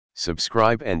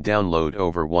Subscribe and download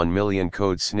over 1 million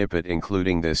code snippet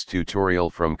including this tutorial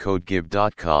from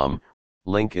codegive.com,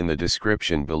 link in the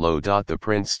description below. The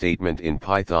print statement in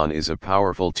Python is a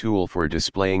powerful tool for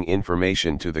displaying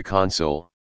information to the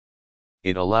console.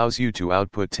 It allows you to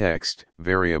output text,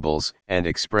 variables, and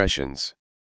expressions.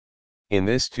 In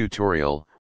this tutorial,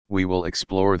 we will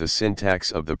explore the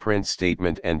syntax of the print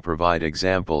statement and provide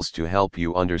examples to help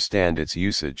you understand its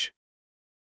usage.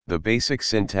 The basic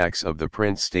syntax of the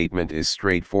print statement is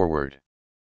straightforward.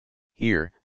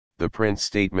 Here, the print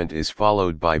statement is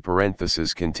followed by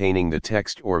parentheses containing the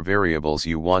text or variables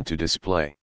you want to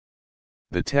display.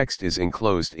 The text is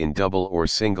enclosed in double or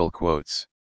single quotes.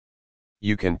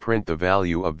 You can print the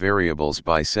value of variables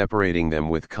by separating them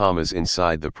with commas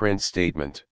inside the print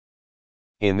statement.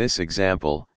 In this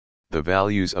example, the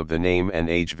values of the name and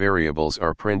age variables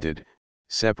are printed,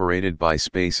 separated by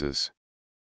spaces.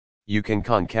 You can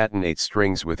concatenate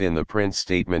strings within the print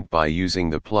statement by using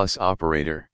the plus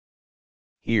operator.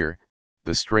 Here,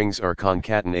 the strings are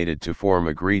concatenated to form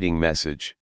a greeting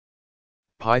message.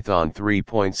 Python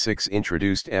 3.6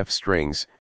 introduced f-strings,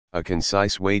 a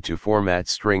concise way to format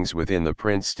strings within the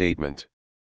print statement.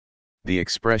 The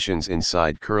expressions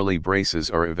inside curly braces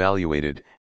are evaluated,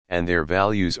 and their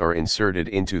values are inserted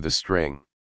into the string.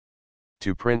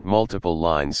 To print multiple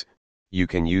lines, you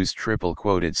can use triple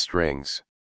quoted strings.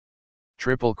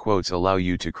 Triple quotes allow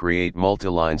you to create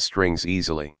multi-line strings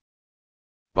easily.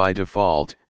 By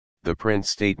default, the print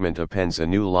statement appends a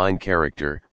new line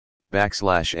character,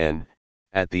 \n,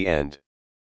 at the end.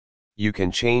 You can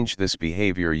change this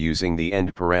behavior using the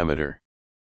end parameter.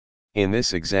 In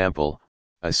this example,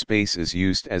 a space is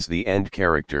used as the end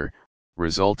character,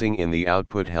 resulting in the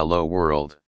output "Hello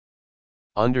World."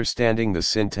 Understanding the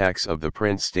syntax of the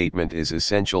print statement is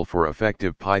essential for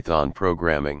effective Python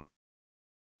programming.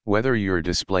 Whether you're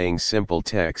displaying simple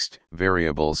text,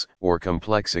 variables, or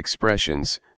complex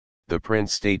expressions, the print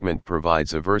statement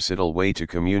provides a versatile way to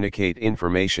communicate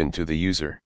information to the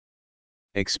user.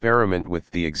 Experiment with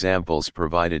the examples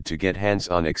provided to get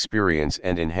hands-on experience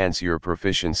and enhance your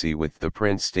proficiency with the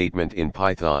print statement in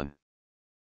Python.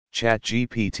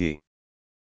 ChatGPT.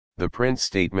 The print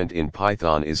statement in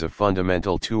Python is a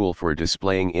fundamental tool for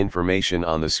displaying information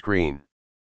on the screen.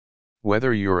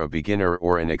 Whether you're a beginner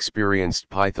or an experienced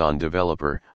Python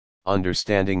developer,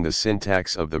 understanding the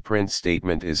syntax of the print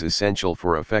statement is essential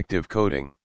for effective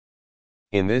coding.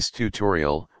 In this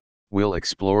tutorial, we'll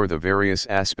explore the various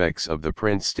aspects of the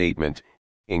print statement,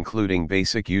 including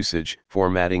basic usage,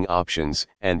 formatting options,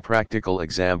 and practical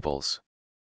examples.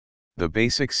 The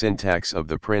basic syntax of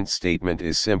the print statement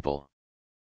is simple.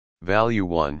 Value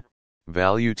 1,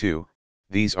 value 2,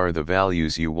 these are the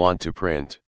values you want to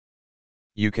print.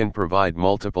 You can provide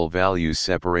multiple values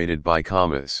separated by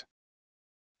commas.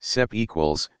 Sep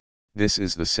equals, this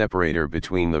is the separator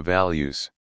between the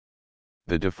values.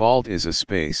 The default is a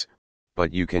space,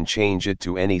 but you can change it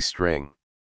to any string.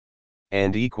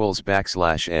 And equals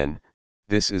 \n,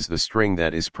 this is the string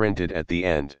that is printed at the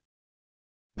end.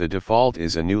 The default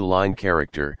is a new line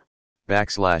character,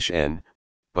 \n,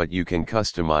 but you can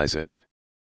customize it.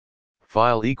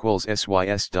 File equals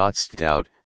sys.stout,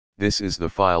 this is the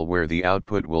file where the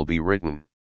output will be written.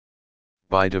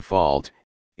 By default,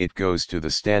 it goes to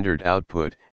the standard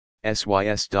output,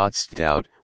 sys.stout,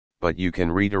 but you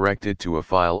can redirect it to a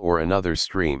file or another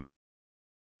stream.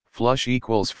 Flush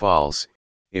equals false,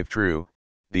 if true,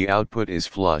 the output is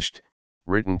flushed,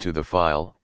 written to the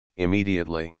file,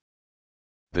 immediately.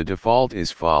 The default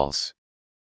is false.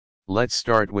 Let's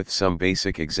start with some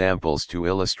basic examples to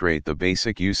illustrate the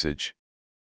basic usage.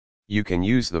 You can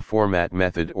use the format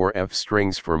method or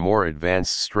f-strings for more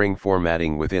advanced string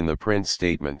formatting within the print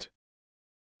statement.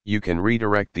 You can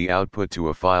redirect the output to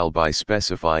a file by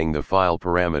specifying the file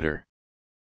parameter.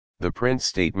 The print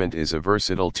statement is a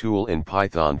versatile tool in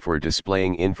Python for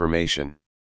displaying information.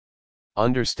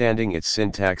 Understanding its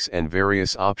syntax and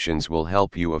various options will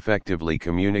help you effectively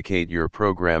communicate your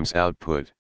program's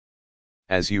output.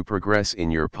 As you progress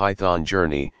in your Python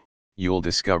journey, you'll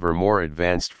discover more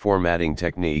advanced formatting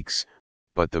techniques,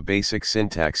 but the basic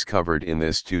syntax covered in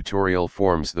this tutorial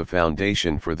forms the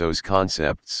foundation for those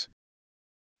concepts.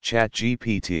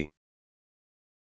 ChatGPT.